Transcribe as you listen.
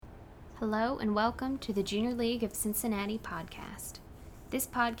Hello and welcome to the Junior League of Cincinnati podcast. This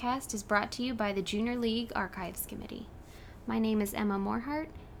podcast is brought to you by the Junior League Archives Committee. My name is Emma Morhart,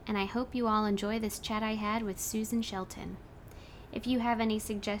 and I hope you all enjoy this chat I had with Susan Shelton. If you have any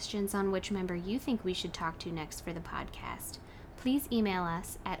suggestions on which member you think we should talk to next for the podcast, please email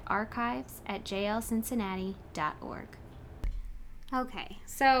us at archives@jlcincinnati.org. Okay,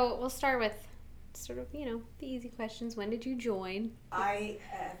 so we'll start with the easy questions. When did you join? I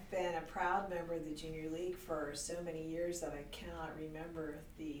have been a proud member of the Junior League for so many years that I cannot remember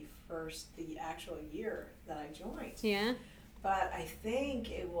the actual year that I joined. Yeah? But I think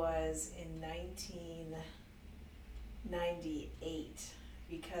it was in 1998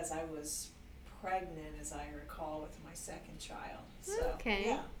 because I was pregnant, as I recall, with my second child. So, Okay.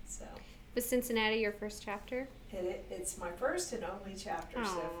 Yeah, so. Was Cincinnati your first chapter? It's my first and only chapter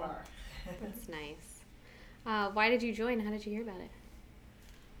so Aw. far. That's nice. Why did you join? How did you hear about it?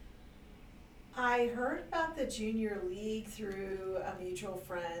 I heard about the Junior League through a mutual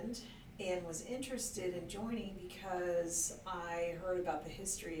friend and was interested in joining because I heard about the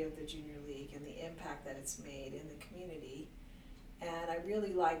history of the Junior League and the impact that it's made in the community, and I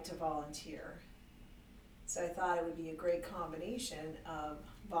really like to volunteer. So I thought it would be a great combination of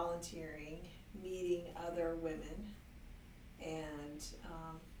volunteering, meeting other women, and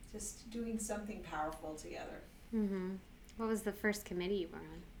just doing something powerful together. Mm-hmm. What was the first committee you were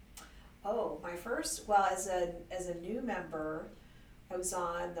on? Oh, my first, well, as a new member, I was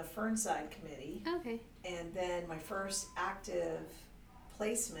on the Fernside Committee, Okay. and then my first active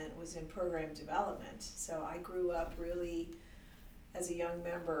placement was in program development. So I grew up really as a young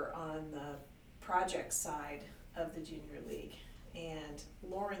member on the project side of the Junior League. And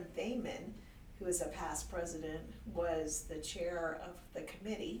Lauren Thaman, who is a past president, was the chair of the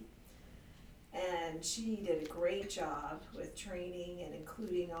committee. And she did a great job with training and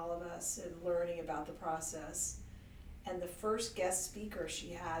including all of us and learning about the process. And the first guest speaker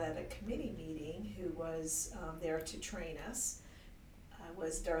she had at a committee meeting, who was there to train us,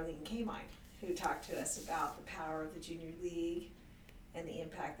 was Darlene Kamine, who talked to us about the power of the Junior League and the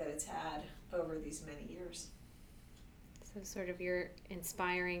impact that it's had over these many years. So sort of your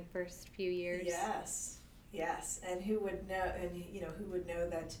inspiring first few years. Yes. And who would know? And who would know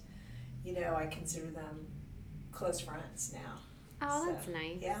that? I consider them close friends now. Oh, So, that's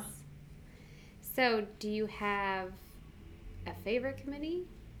nice. Yeah. So, do you have a favorite committee?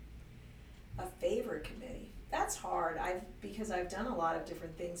 A favorite committee? That's hard. Because I've done a lot of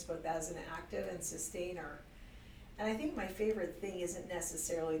different things, both as an active and sustainer. And I think my favorite thing isn't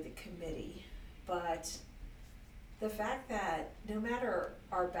necessarily the committee, but the fact that no matter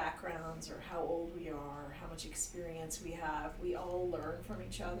our backgrounds or how old we are, how much experience we have, we all learn from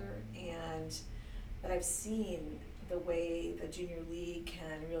each other, and that I've seen the way the Junior League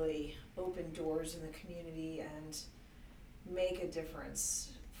can really open doors in the community and make a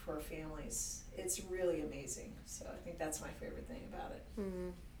difference for families. It's really amazing. So I think that's my favorite thing about it.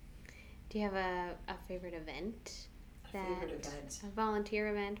 Mm-hmm. Do you have a favorite event? Favorite event? A volunteer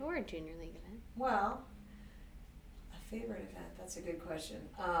event or a Junior League event? Well, favorite event? That's a good question.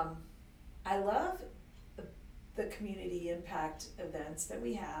 I love the community impact events that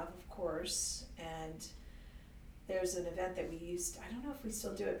we have, of course, and there's an event that we used, I don't know if we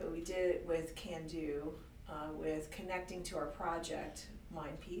still do it, but we did it with Can Do, with connecting to our project,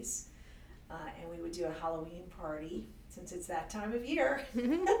 Mind Peace, and we would do a Halloween party, since it's that time of year,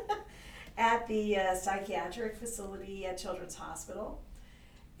 at the psychiatric facility at Children's Hospital.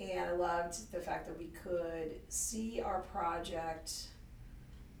 And I loved the fact that we could see our project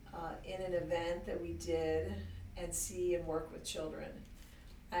in an event that we did and see and work with children.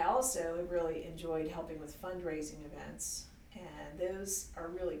 I also have really enjoyed helping with fundraising events, and those are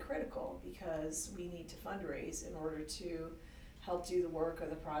really critical because we need to fundraise in order to help do the work of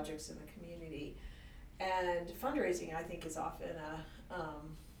the projects in the community. And fundraising, I think, is often a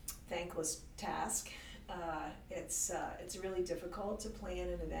thankless task. It's really difficult to plan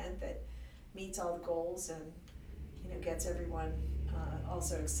an event that meets all the goals and gets everyone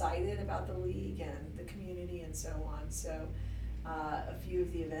also excited about the league and the community and so on. So a few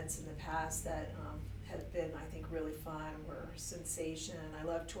of the events in the past that have been, I think, really fun were Sensation. I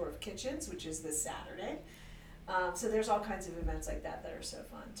love Tour of Kitchens, which is this Saturday. So there's all kinds of events like that are so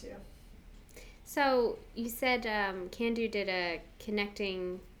fun too. So you said Can Do did a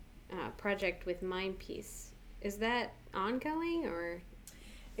connecting project with Mind Peace. Is that ongoing or?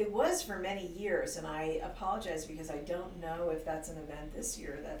 It was for many years, and I apologize because I don't know if that's an event this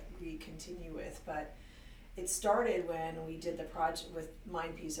year that we continue with, but it started when we did the project with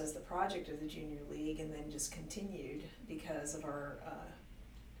Mind Peace as the project of the Junior League, and then just continued because of our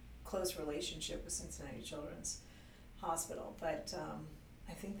close relationship with Cincinnati Children's Hospital, but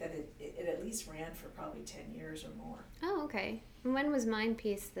I think that it at least ran for probably 10 years or more. Oh, okay. And when was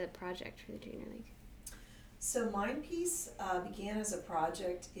MindPeace the project for the Junior League? So MindPeace began as a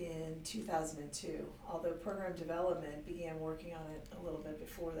project in 2002, although program development began working on it a little bit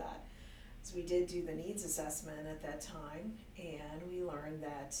before that. So we did do the needs assessment at that time, and we learned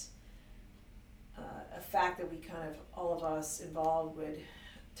that a fact that we kind of, all of us involved would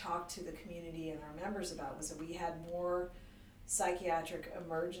talk to the community and our members about was that we had more psychiatric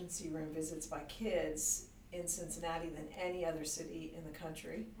emergency room visits by kids in Cincinnati than any other city in the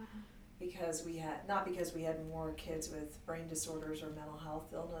country. Wow. Because we had, not because we had more kids with brain disorders or mental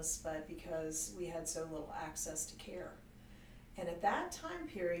health illness, but because we had so little access to care. And at that time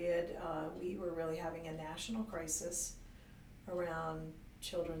period, we were really having a national crisis around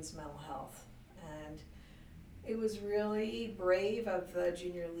children's mental health. And it was really brave of the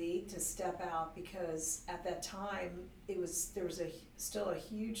Junior League to step out, because at that time there was still a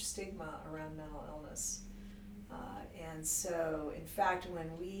huge stigma around mental illness. And so, in fact, when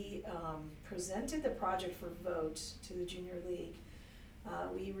we presented the project for vote to the Junior League,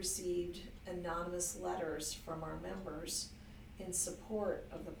 we received anonymous letters from our members in support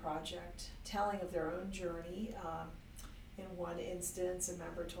of the project, telling of their own journey. In one instance, a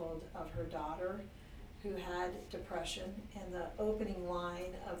member told of her daughter who had depression, and the opening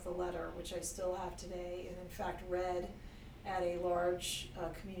line of the letter, which I still have today, and in fact read at a large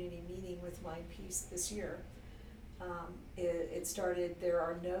community meeting with MindPeace this year. It started, "There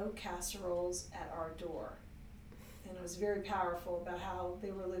are no casseroles at our door." And it was very powerful about how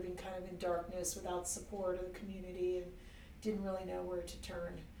they were living kind of in darkness without support of the community and didn't really know where to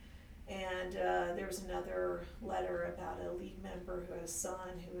turn. And there was another letter about a league member who had a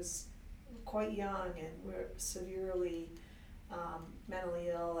son who was quite young and severely mentally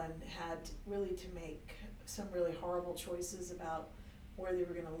ill and had really to make some really horrible choices about where they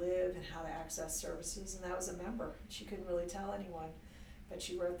were going to live and how to access services, and that was a member. She couldn't really tell anyone, but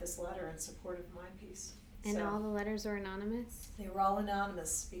she wrote this letter in support of MindPeace. And So all the letters were anonymous? they were all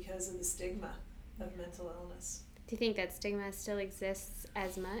anonymous because of the stigma of mental illness. Do you think that stigma still exists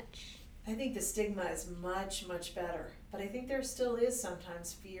as much? I think the stigma is much, much better, but I think there still is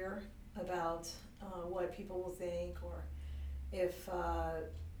sometimes fear about what people will think, or if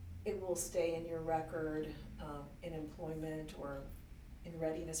it will stay in your record in employment or in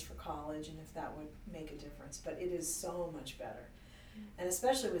readiness for college, and if that would make a difference. But it is so much better. And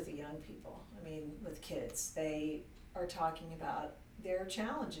especially with the young people, I mean, with kids, they are talking about their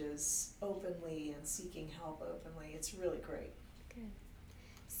challenges openly and seeking help openly. It's really great. Good.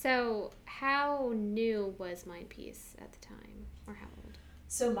 So how new was MindPeace at the time, or how old?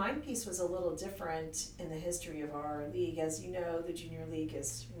 So MindPeace was a little different in the history of our league. As you know, the Junior League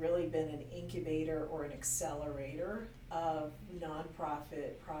has really been an incubator or an accelerator of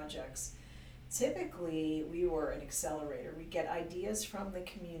nonprofit projects. Typically, we were an accelerator. We get ideas from the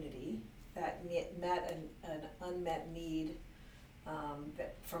community that met an unmet need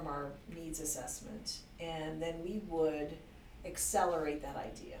from our needs assessment, and then we would accelerate that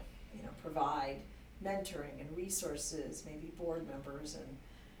idea, provide mentoring and resources, maybe board members,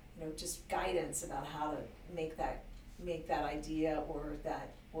 and just guidance about how to make that idea or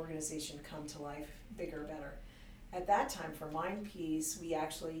that organization come to life bigger, better. At that time, for MindPeace, we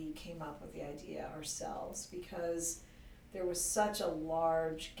actually came up with the idea ourselves because there was such a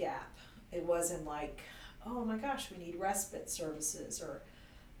large gap. It wasn't like, oh my gosh, we need respite services, or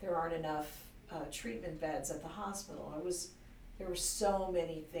there aren't enough treatment beds at the hospital. There were so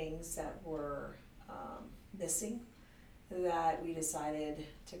many things that were missing that we decided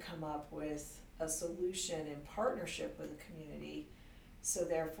to come up with a solution in partnership with the community. So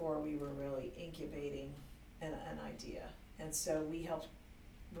therefore, we were really incubating an idea. And so we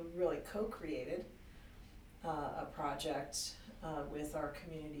really co-created a project with our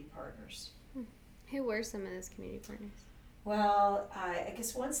community partners. Who were some of those community partners? Well, I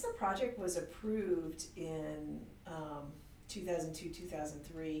guess once the project was approved in 2002,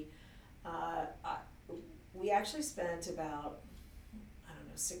 2003, we actually spent about,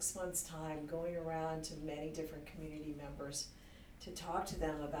 6 months' time going around to many different community members to talk to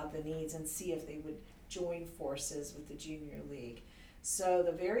them about the needs and see if they would join forces with the Junior League. So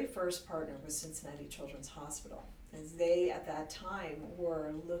the very first partner was Cincinnati Children's Hospital, as they at that time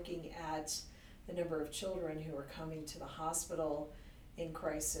were looking at the number of children who were coming to the hospital in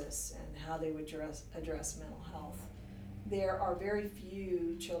crisis and how they would address mental health. There are very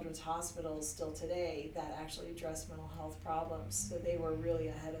few children's hospitals still today that actually address mental health problems, so they were really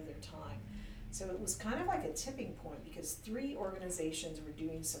ahead of their time. So it was kind of like a tipping point because 3 organizations were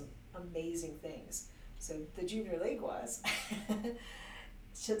doing some amazing things. So the Junior League was.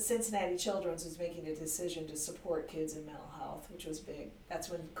 Cincinnati Children's was making a decision to support kids in mental health, which was big. That's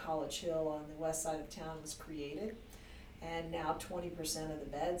when College Hill on the west side of town was created. And now 20% of the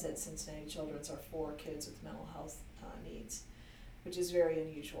beds at Cincinnati Children's are for kids with mental health needs, which is very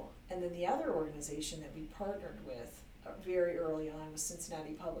unusual. And then the other organization that we partnered with very early on was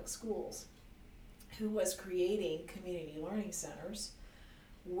Cincinnati Public Schools, who was creating community learning centers,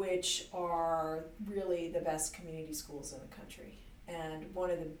 which are really the best community schools in the country. And one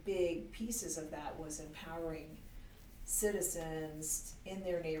of the big pieces of that was empowering citizens in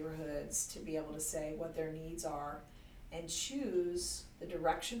their neighborhoods to be able to say what their needs are and choose the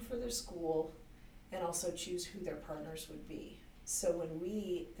direction for their school and also choose who their partners would be. So when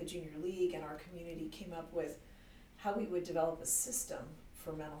we, the Junior League and our community, came up with how we would develop a system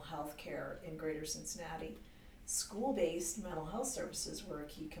for mental health care in Greater Cincinnati, school-based mental health services were a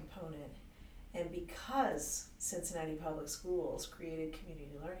key component. And because Cincinnati Public Schools created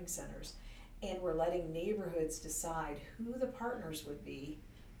community learning centers and were letting neighborhoods decide who the partners would be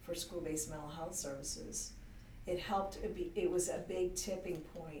for school-based mental health services, it was a big tipping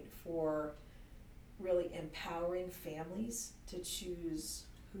point for really empowering families to choose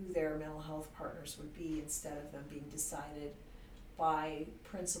who their mental health partners would be instead of them being decided by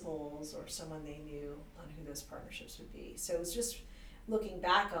principals or someone they knew on who those partnerships would be. So it was just, looking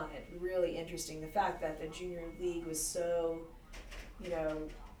back on it, really interesting. The fact that the Junior League was so,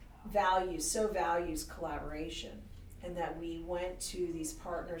 values collaboration, and that we went to these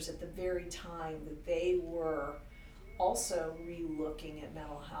partners at the very time that they were also re-looking at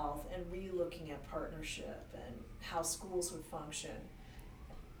mental health and re-looking at partnership and how schools would function.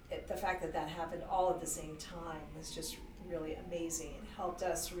 The fact that that happened all at the same time was just really amazing and helped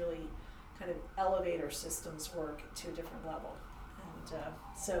us really kind of elevate our systems work to a different level. And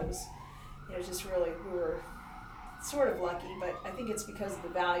so it was, just really, we were sort of lucky, but I think it's because of the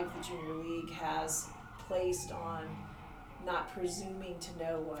value the Junior League has placed on not presuming to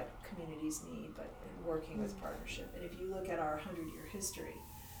know what communities need, but in working with partnership. And if you look at our 100-year history,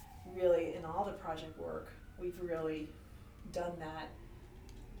 really in all the project work, we've really done that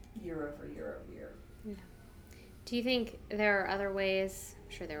year over year over year. Yeah. Do you think there are other ways,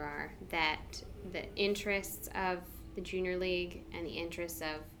 I'm sure there are, that the interests of the Junior League and the interests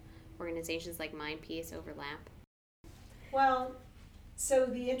of organizations like MindPeace overlap? Well, so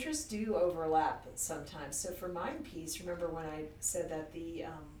the interests do overlap sometimes. So for MindPeace, remember when I said that the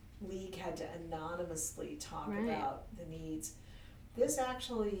league had to anonymously talk about the needs? This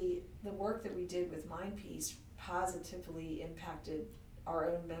actually, the work that we did with MindPeace positively impacted our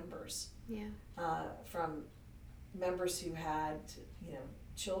own members. Yeah. From members who had,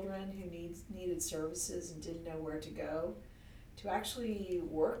 children who needed services and didn't know where to go, to actually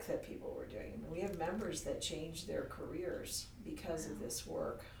work that people were doing. I mean, we have members that changed their careers because of this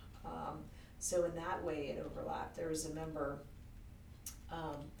work. So in that way it overlapped. There was a member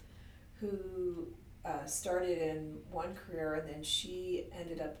who started in one career, and then she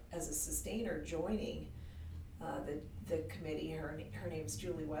ended up as a sustainer joining the committee. Her name's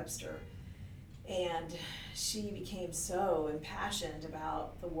Julie Webster. And she became so impassioned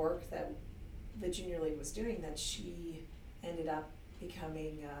about the work that the Junior League was doing that she ended up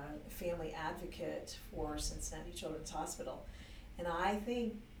becoming a family advocate for Cincinnati Children's Hospital. And I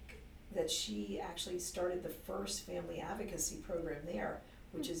think that she actually started the first family advocacy program there,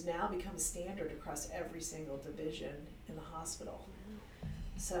 which has now become standard across every single division in the hospital.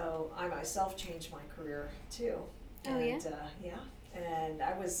 So I myself changed my career too. Oh, and, yeah? And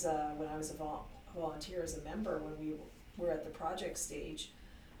I was, when I was a volunteer as a member, when we were at the project stage,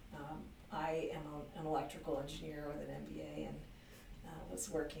 I am an electrical engineer with an MBA and was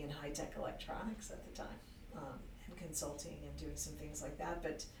working in high-tech electronics at the time, and consulting and doing some things like that,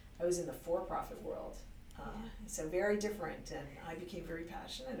 but I was in the for-profit world. So very different, and I became very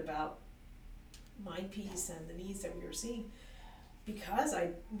passionate about MindPeace and the needs that we were seeing, because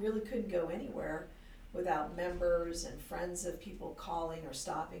I really couldn't go anywhere without members and friends of people calling or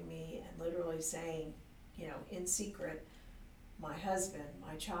stopping me and literally saying, in secret, my husband,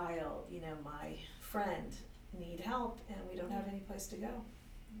 my child, my friend need help, and we don't have any place to go.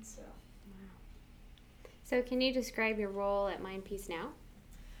 And so. Wow. So can you describe your role at MindPeace now?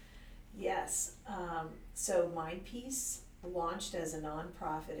 Yes. So MindPeace launched as a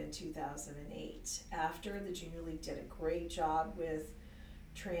nonprofit in 2008 after the Junior League did a great job with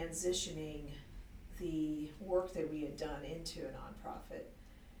transitioning the work that we had done into a nonprofit.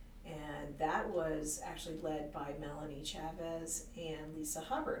 And that was actually led by Melanie Chavez and Lisa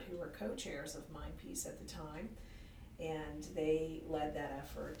Hubbard, who were co-chairs of MindPeace at the time. And they led that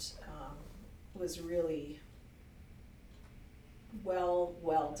effort. Was really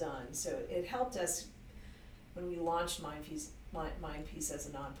well done. So it helped us when we launched MindPeace as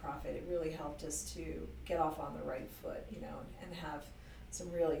a nonprofit. It really helped us to get off on the right foot, and have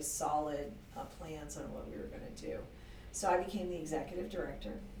some really solid plans on what we were going to do. So I became the executive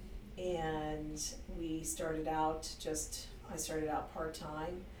director, and I started out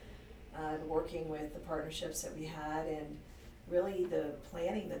part-time, working with the partnerships that we had, and really the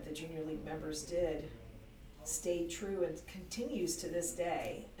planning that the Junior League members did stayed true and continues to this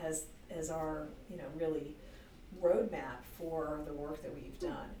day as our really roadmap for the work that we've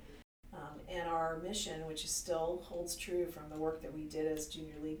done. And our mission, which still holds true from the work that we did as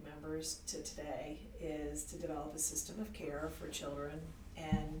Junior League members to today, is to develop a system of care for children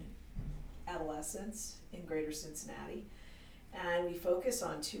and adolescents in Greater Cincinnati. And we focus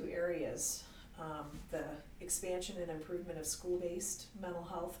on two areas: the expansion and improvement of school-based mental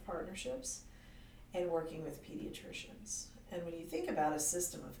health partnerships and working with pediatricians. And when you think about a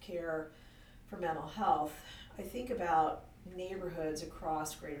system of care for mental health, I think about neighborhoods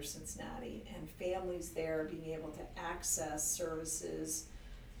across Greater Cincinnati and families there being able to access services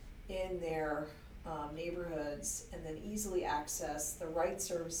in their neighborhoods, and then easily access the right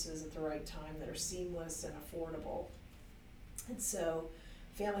services at the right time that are seamless and affordable. And so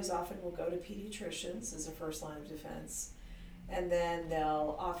families often will go to pediatricians as a first line of defense, and then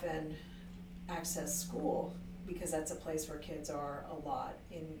they'll often access school because that's a place where kids are a lot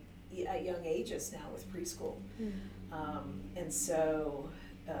at young ages now with preschool. And so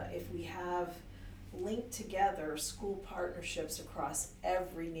if we have linked together school partnerships across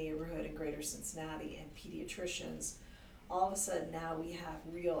every neighborhood in Greater Cincinnati and pediatricians, all of a sudden now we have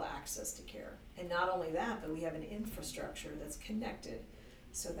real access to care. And not only that, but we have an infrastructure that's connected,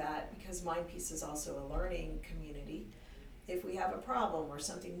 so that, because MindPeace is also a learning community, if we have a problem or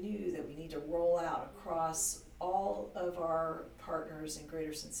something new that we need to roll out across all of our partners in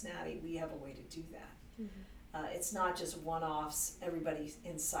Greater Cincinnati, we have a way to do that. It's not just one-offs, everybody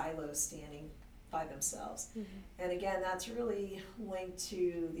in silos standing by themselves. And again, that's really linked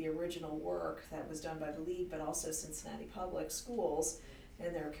to the original work that was done by the League, but also Cincinnati Public Schools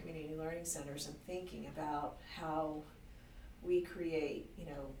and their community learning centers, and thinking about how we create,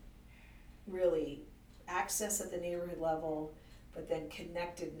 really access at the neighborhood level, but then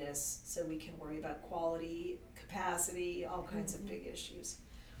connectedness, so we can worry about quality, capacity, all kinds of big issues.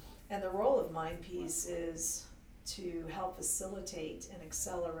 And the role of MindPeace is to help facilitate and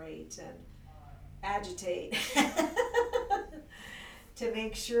accelerate and agitate to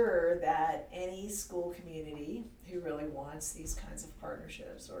make sure that any school community who really wants these kinds of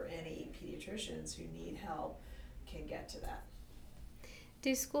partnerships, or any pediatricians who need help, can get to that.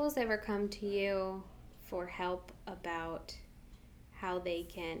 Do schools ever come to you for help about how they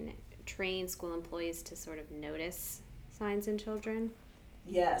can train school employees to sort of notice signs in children?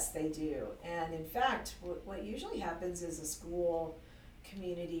 Yes, they do. And in fact, what usually happens is a school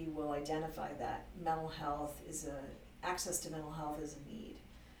community will identify that access to mental health is a need.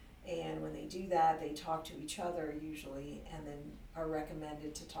 And when they do that, they talk to each other usually, and then are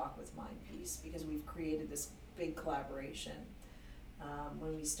recommended to talk with MindPeace, because we've created this big collaboration.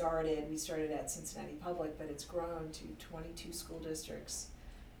 When we started at Cincinnati Public, but it's grown to 22 school districts,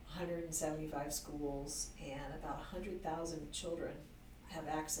 175 schools, and about 100,000 children have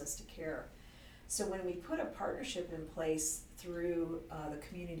access to care. So when we put a partnership in place through the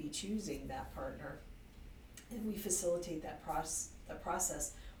community choosing that partner, and we facilitate that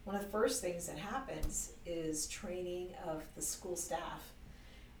process, one of the first things that happens is training of the school staff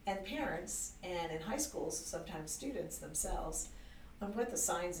and parents, and in high schools, sometimes students themselves, on what the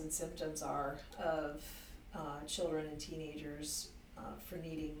signs and symptoms are of children and teenagers for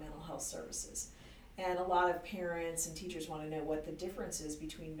needing mental health services. And a lot of parents and teachers want to know what the difference is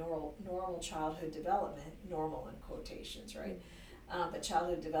between normal childhood development, normal in quotations, right? But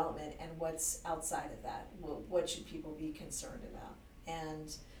childhood development, and what's outside of that. What should people be concerned about?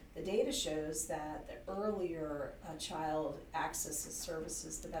 And the data shows that the earlier a child accesses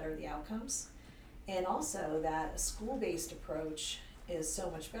services, the better the outcomes. And also that a school-based approach is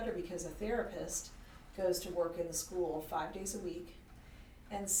so much better, because a therapist goes to work in the school 5 days a week.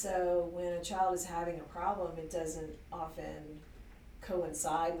 And so when a child is having a problem, it doesn't often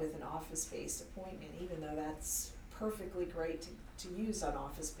coincide with an office-based appointment, even though that's perfectly great to use an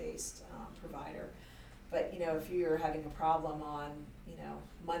office-based provider. But if you're having a problem on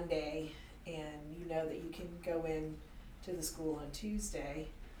Monday, and you know that you can go in to the school on Tuesday,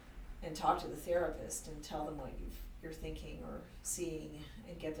 and talk to the therapist and tell them what you're thinking or seeing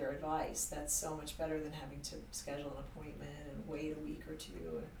and get their advice. That's so much better than having to schedule an appointment and wait a week or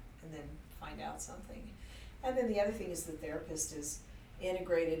two and then find out something. And then the other thing is the therapist is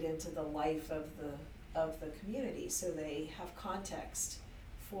integrated into the life of the community, so they have context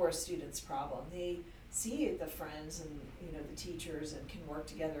for a student's problem. They see the friends and the teachers and can work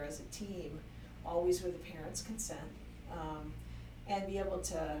together as a team, always with the parents' consent, and be able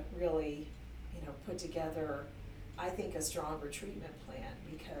to really put together, I think, a stronger treatment plan,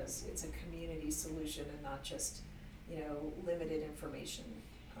 because it's a community solution and not just limited information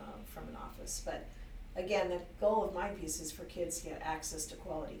from an office. But again, the goal of Mind Peace is for kids to get access to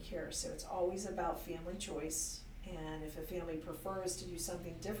quality care. So it's always about family choice. And if a family prefers to do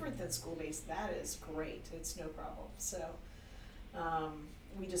something different than school-based, that is great. It's no problem. So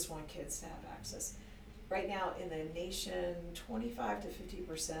we just want kids to have access. Right now in the nation, 25 to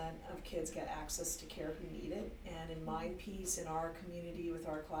 50% of kids get access to care who need it. And in Mind Peace, in our community with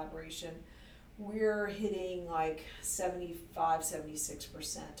our collaboration, we're hitting like 75,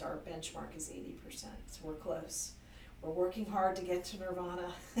 76%. Our benchmark is 80%, so we're close. We're working hard to get to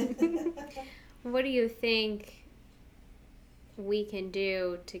nirvana. What do you think we can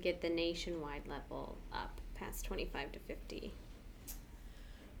do to get the nationwide level up past 25 to 50?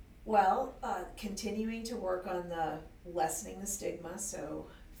 Well, continuing to work on the lessening the stigma, so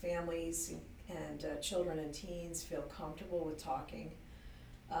families and children and teens feel comfortable with talking.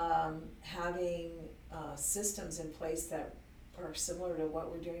 Having systems in place that are similar to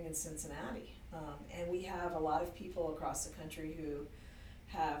what we're doing in Cincinnati. And we have a lot of people across the country who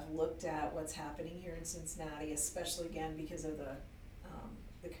have looked at what's happening here in Cincinnati, especially again because of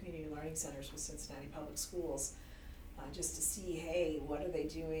the community learning centers with Cincinnati Public Schools, just to see, hey, what are they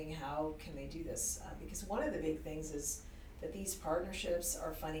doing? How can they do this? Because one of the big things is that these partnerships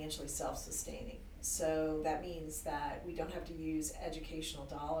are financially self-sustaining. So that means that we don't have to use educational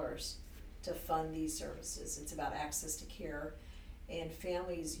dollars to fund these services. It's about access to care, and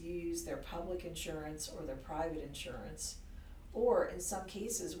families use their public insurance or their private insurance, or in some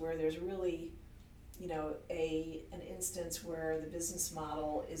cases where there's really an instance where the business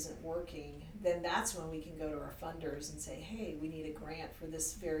model isn't working, then that's when we can go to our funders and say, hey, we need a grant for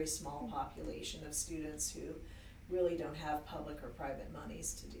this very small population of students who really don't have public or private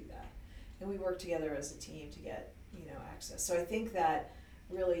monies to do that. And we work together as a team to get access. So I think that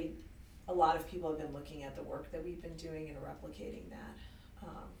really a lot of people have been looking at the work that we've been doing and replicating that.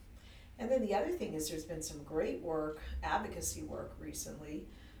 And then the other thing is there's been some great work, advocacy work recently.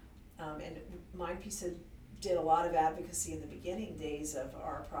 And Mind Peace did a lot of advocacy in the beginning days of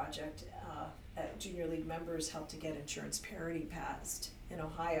our project. Junior League members helped to get insurance parity passed in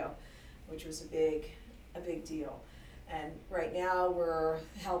Ohio, which was a big deal. And right now we're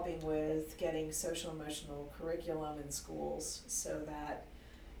helping with getting social emotional curriculum in schools so that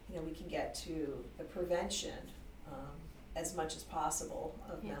we can get to the prevention as much as possible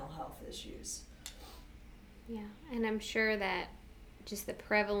of mental health issues. Yeah, and I'm sure that just the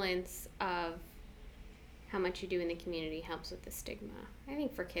prevalence of how much you do in the community helps with the stigma. I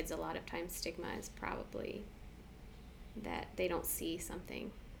think for kids a lot of times stigma is probably that they don't see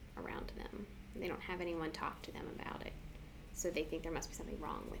something around them. They don't have anyone talk to them about it. So they think there must be something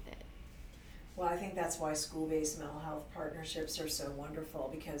wrong with it. Well, I think that's why school-based mental health partnerships are so wonderful,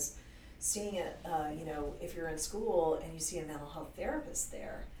 because seeing it, if you're in school and you see a mental health therapist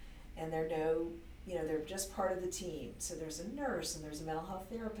there and they're just part of the team. So there's a nurse and there's a mental health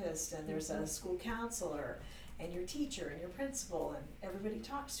therapist and there's a school counselor and your teacher and your principal, and everybody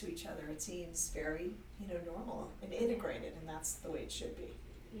talks to each other. It seems very, normal and integrated, and that's the way it should be.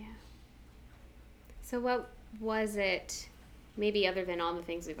 Yeah. So what was it, maybe other than all the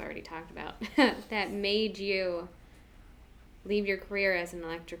things we've already talked about, that made you leave your career as an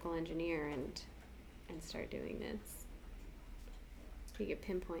electrical engineer and start doing this? If you could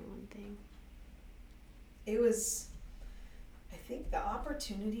pinpoint one thing. It was, I think, the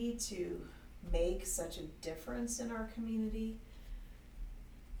opportunity to make such a difference in our community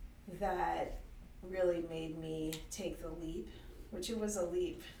that really made me take the leap, which it was a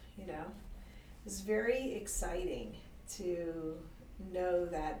leap, It was very exciting to know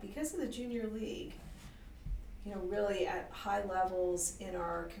that because of the Junior League, really at high levels in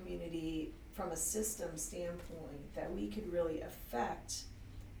our community from a system standpoint, that we could really affect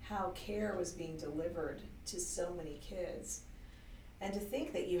how care was being delivered to so many kids. And to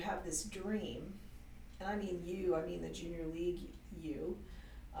think that you have this dream, and I mean the Junior League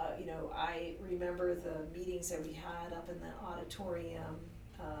I remember the meetings that we had up in the auditorium.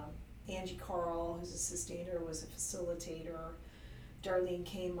 Angie Carl, who's a sustainer, was a facilitator. Darlene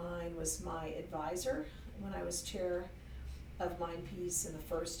Kane Mine was my advisor when I was chair of Mine Peace in the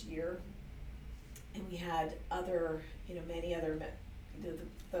first year. And we had other, many other,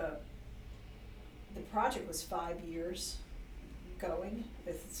 the project was 5 years going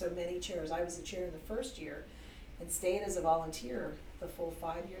with so many chairs. I was the chair in the first year and stayed as a volunteer the full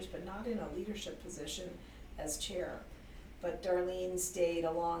 5 years, but not in a leadership position as chair. But Darlene stayed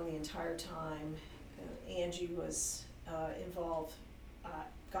along the entire time. Angie was involved,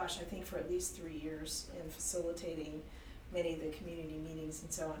 I think for at least 3 years in facilitating many of the community meetings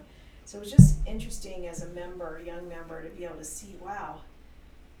and so on. So it was just interesting as a young member, to be able to see, wow,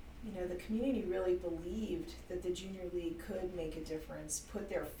 the community really believed that the Junior League could make a difference, put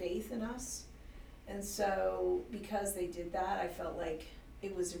their faith in us. And so because they did that, I felt like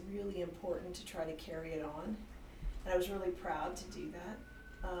it was really important to try to carry it on. And I was really proud to do that.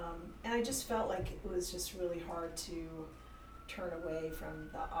 And I just felt like it was just really hard to turn away from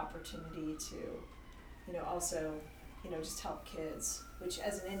the opportunity to, also, just help kids, which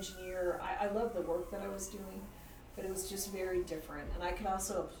as an engineer, I love the work that I was doing, but it was just very different. And I could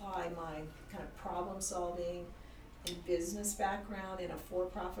also apply my kind of problem solving and business background in a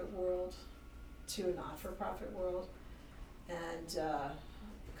for-profit world to a not-for-profit world, and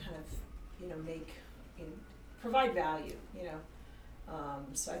kind of, provide value,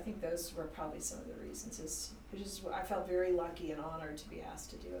 So I think those were probably some of the reasons. I felt very lucky and honored to be asked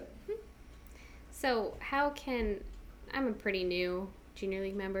to do it. So I'm a pretty new Junior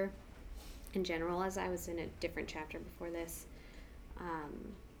League member in general, as I was in a different chapter before this.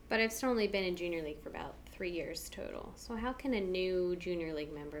 But I've still only been in Junior League for about 3 years total. So how can a new Junior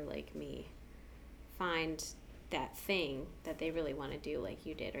League member like me find that thing that they really want to do like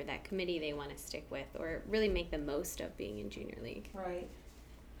you did, or that committee they want to stick with, or really make the most of being in Junior League? Right.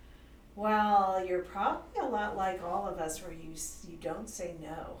 Well, you're probably a lot like all of us, where you don't say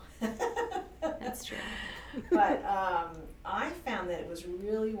no. That's true. But I found that it was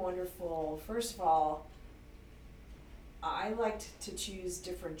really wonderful. First of all, I liked to choose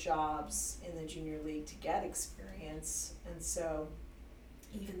different jobs in the Junior League to get experience. And so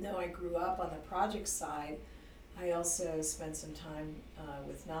even though I grew up on the project side, I also spent some time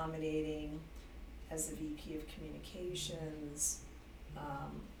with nominating as the VP of Communications,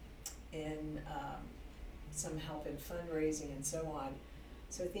 in some help in fundraising and so on.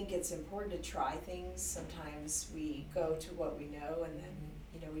 So I think it's important to try things. Sometimes we go to what we know, and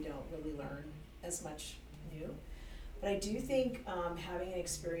then we don't really learn as much new. But I do think having an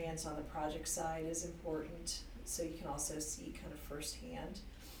experience on the project side is important, so you can also see kind of firsthand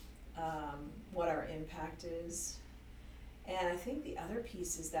what our impact is. And I think the other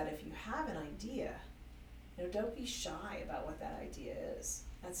piece is that if you have an idea, don't be shy about what that idea is.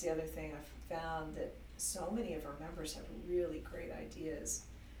 That's the other thing I've found, that so many of our members have really great ideas.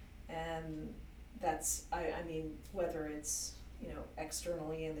 And that's, whether it's,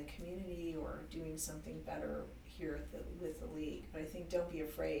 externally in the community or doing something better here with the league. But I think don't be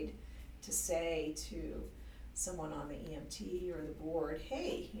afraid to say to someone on the EMT or the board,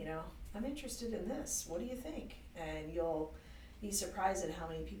 hey, I'm interested in this. What do you think? And you'll be surprised at how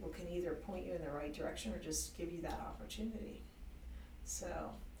many people can either point you in the right direction or just give you that opportunity. So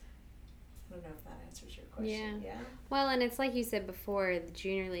I don't know if that answers your question. Yeah. Well, and it's like you said before, the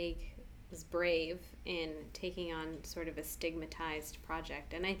Junior League was brave in taking on sort of a stigmatized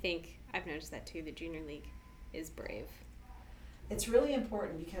project. And I think I've noticed that too. The Junior League is brave. It's really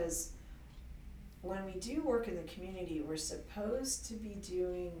important, because when we do work in the community, we're supposed to be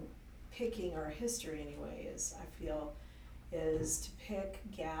picking our history anyway, I feel, is to pick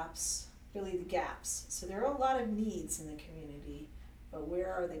gaps, really the gaps. So there are a lot of needs in the community, but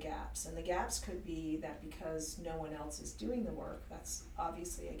where are the gaps? And the gaps could be that because no one else is doing the work, that's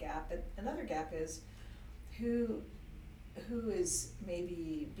obviously a gap. But another gap is who is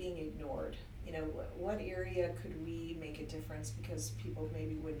maybe being ignored. What area could we make a difference, because people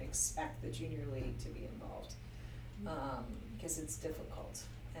maybe wouldn't expect the Junior League to be involved, because it's difficult,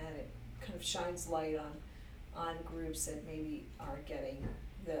 and it kind of shines light on groups that maybe aren't getting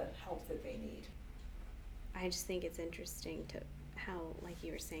the help that they need. I just think it's interesting to how, like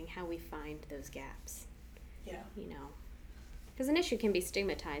you were saying, how we find those gaps. Yeah. Because an issue can be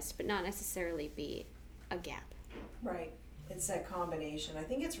stigmatized, but not necessarily be a gap. Right. It's that combination. I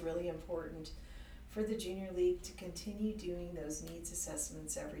think it's really important for the Junior League to continue doing those needs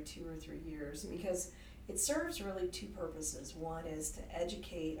assessments every 2 or 3 years, because it serves really two purposes. One is to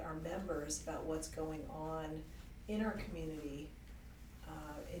educate our members about what's going on in our community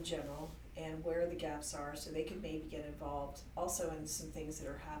in general, and where the gaps are, so they could maybe get involved also in some things that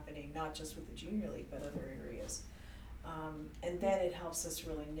are happening, not just with the Junior League, but other areas. And then it helps us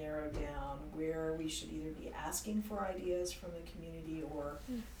really narrow down where we should either be asking for ideas from the community, or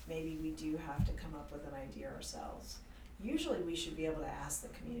maybe we do have to come up with an idea ourselves. Usually we should be able to ask the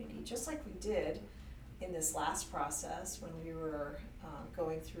community, just like we did in this last process when we were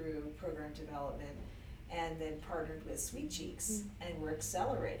going through program development and then partnered with Sweet Cheeks, and we're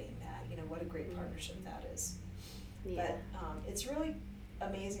accelerating that. You know, what a great partnership that is. Yeah. But it's really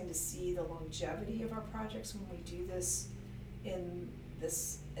amazing to see the longevity of our projects when we do this in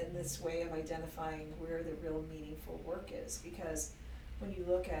this way of identifying where the real meaningful work is, because when you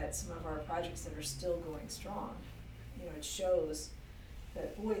look at some of our projects that are still going strong, you know, it shows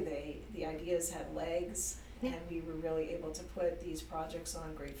that, boy, the ideas had legs, and we were really able to put these projects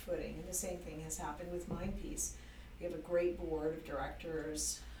on great footing. And the same thing has happened with MindPeace. We have a great board of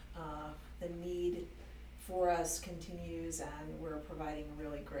directors. The need for us continues, and we're providing a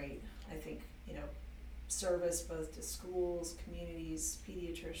really great, I think, you know, service both to schools, communities,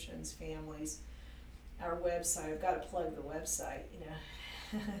 pediatricians, families. Our website, I've got to plug the website, you know,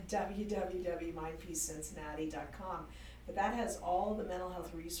 www.mindpeacecincinnati.com. But that has all the mental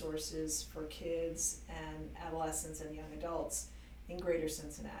health resources for kids and adolescents and young adults in Greater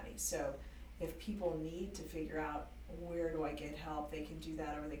Cincinnati. So if people need to figure out where do I get help, they can do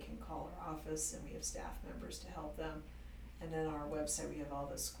that, or they can call our office, and we have staff members to help them. And then on our website we have all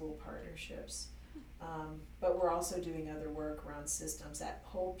the school partnerships. But we're also doing other work around systems, that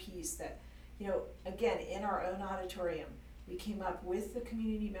whole piece that, you know, again, in our own auditorium, we came up with the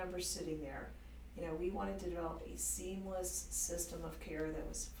community members sitting there. You know, we wanted to develop a seamless system of care that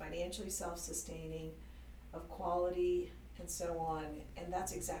was financially self-sustaining, of quality, and so on. And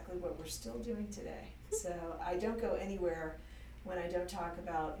that's exactly what we're still doing today. So I don't go anywhere when I don't talk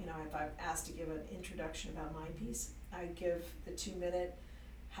about, you know, if I'm asked to give an introduction about MindPeace, I give the 2-minute,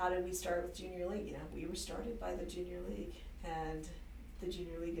 how did we start with Junior League? You know, we were started by the Junior League, and the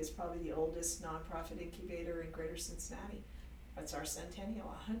Junior League is probably the oldest nonprofit incubator in Greater Cincinnati. It's our centennial,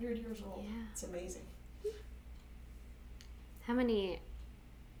 100 years old. Yeah. It's amazing. How many,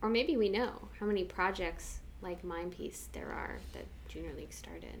 or maybe we know, how many projects like MindPeace there are that Junior League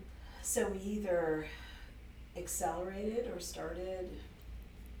started? So we either accelerated or started,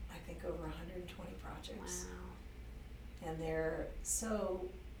 I think, over 120 projects. Wow. And they're so,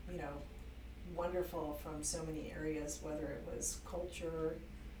 you know, wonderful from so many areas, whether it was culture,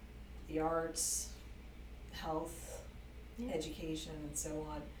 the arts, health, education, and so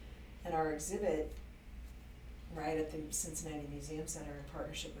on. And our exhibit right at the Cincinnati Museum Center, in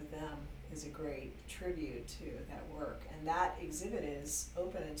partnership with them, is a great tribute to that work. And that exhibit is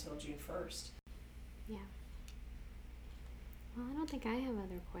open until June 1st. Yeah. Well, I don't think I have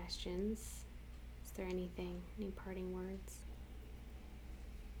other questions. Is there any parting words?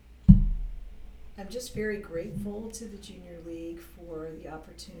 I'm just very grateful to the Junior League for the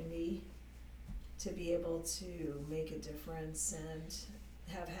opportunity to be able to make a difference and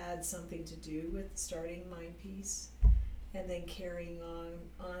have had something to do with starting MindPeace, and then carrying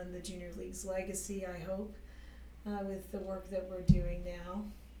on the Junior League's legacy, I hope, with the work that we're doing now.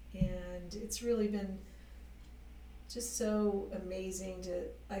 And it's really been just so amazing to,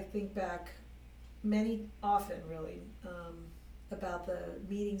 I think back often really, about the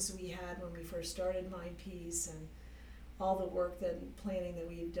meetings we had when we first started MindPeace, and all the work planning that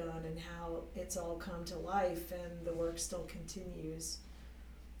we've done, and how it's all come to life, and the work still continues.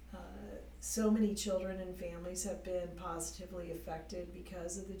 So many children and families have been positively affected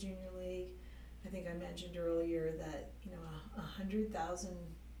because of the Junior League. I think I mentioned earlier that, you know, 100,000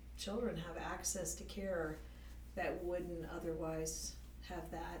 children have access to care that wouldn't otherwise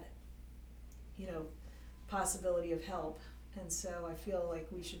have that, you know, possibility of help. And so I feel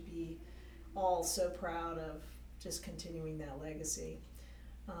like we should be all so proud of just continuing that legacy.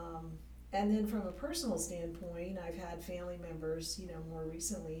 And then from a personal standpoint, I've had family members, you know, more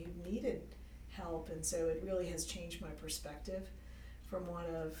recently who needed help, and so it really has changed my perspective from one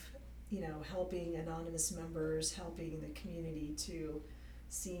of, you know, helping anonymous members, helping the community, to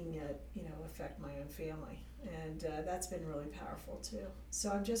seeing it, you know, affect my own family. And that's been really powerful too.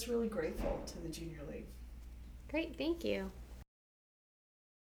 So I'm just really grateful to the Junior League. Great, thank you.